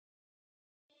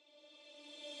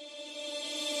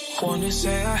Wanna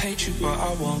say I hate you, but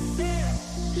I won't.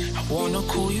 I wanna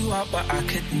call you out, but I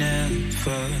could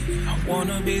never. I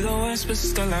wanna be the worst, but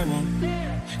still I won't.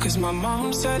 Cause my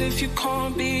mom said if you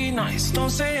can't be nice, don't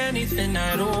say anything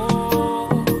at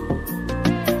all.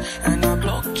 And I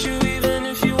blocked you even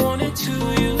if you wanted to,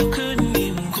 you couldn't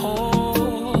even call.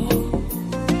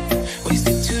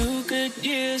 Wasted 2 good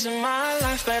years of my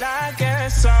life, but I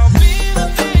guess I'll be the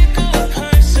bigger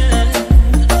person.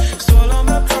 Swallow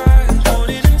my pride, hold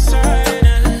it inside,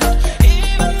 and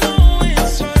even though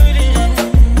it's hurting,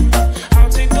 I'll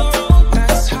take the road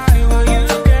that's high while you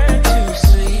get to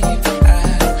sleep at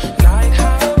night.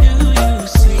 How do you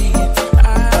sleep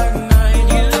at night?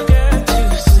 You get to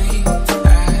sleep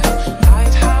at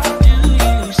night. How do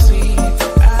you sleep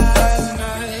at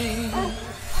night?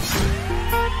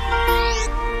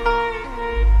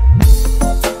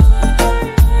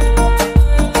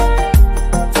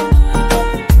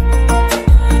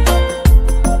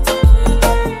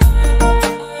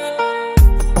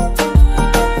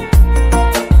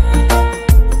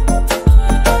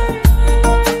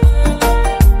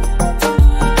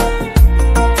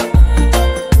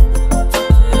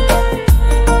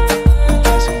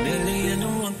 There's a million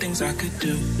and one things I could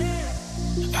do,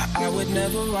 but I would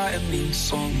never write a mean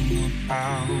song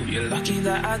about. You're lucky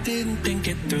that I didn't think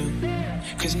it through,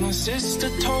 cause my sister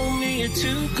told me you're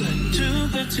too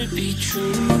good to be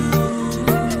true.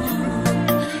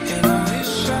 And I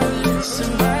wish I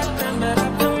listened back then, but I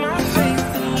put my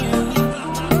faith in you.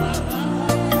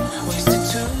 Wasted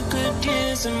 2 good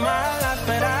years of my life,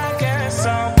 but I guess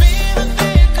I'll be the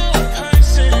bigger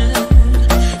person.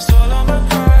 Swallow my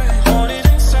pride, hold it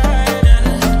inside, and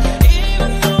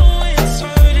even though it's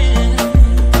hurting,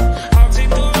 I'll take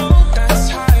the road that's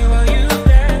high while you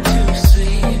get to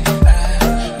sleep at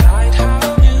night. How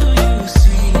do you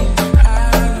sleep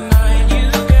at night? You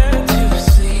get to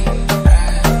sleep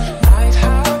at night.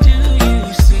 How do you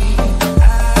sleep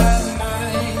at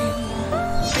night?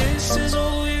 This is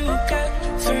all you get,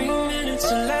 3 minutes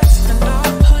or less, and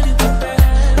I'll put it to bed.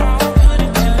 I'll put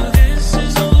it to this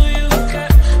is all you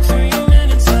get, 3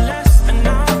 minutes or less, and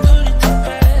I'll put it to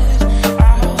bed.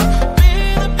 I'll be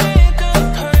the bigger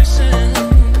person.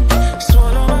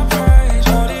 Swallow my pride,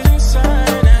 hold it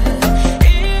inside, and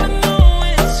even though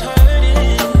it's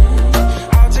hurting,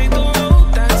 I'll take the road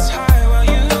that's high while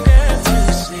you get to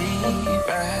sleep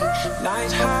at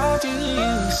night. How do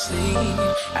you sleep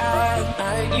at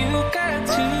night? You get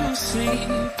to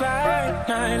sleep at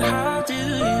night. How do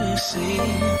you sleep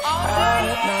at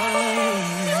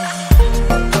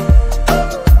night?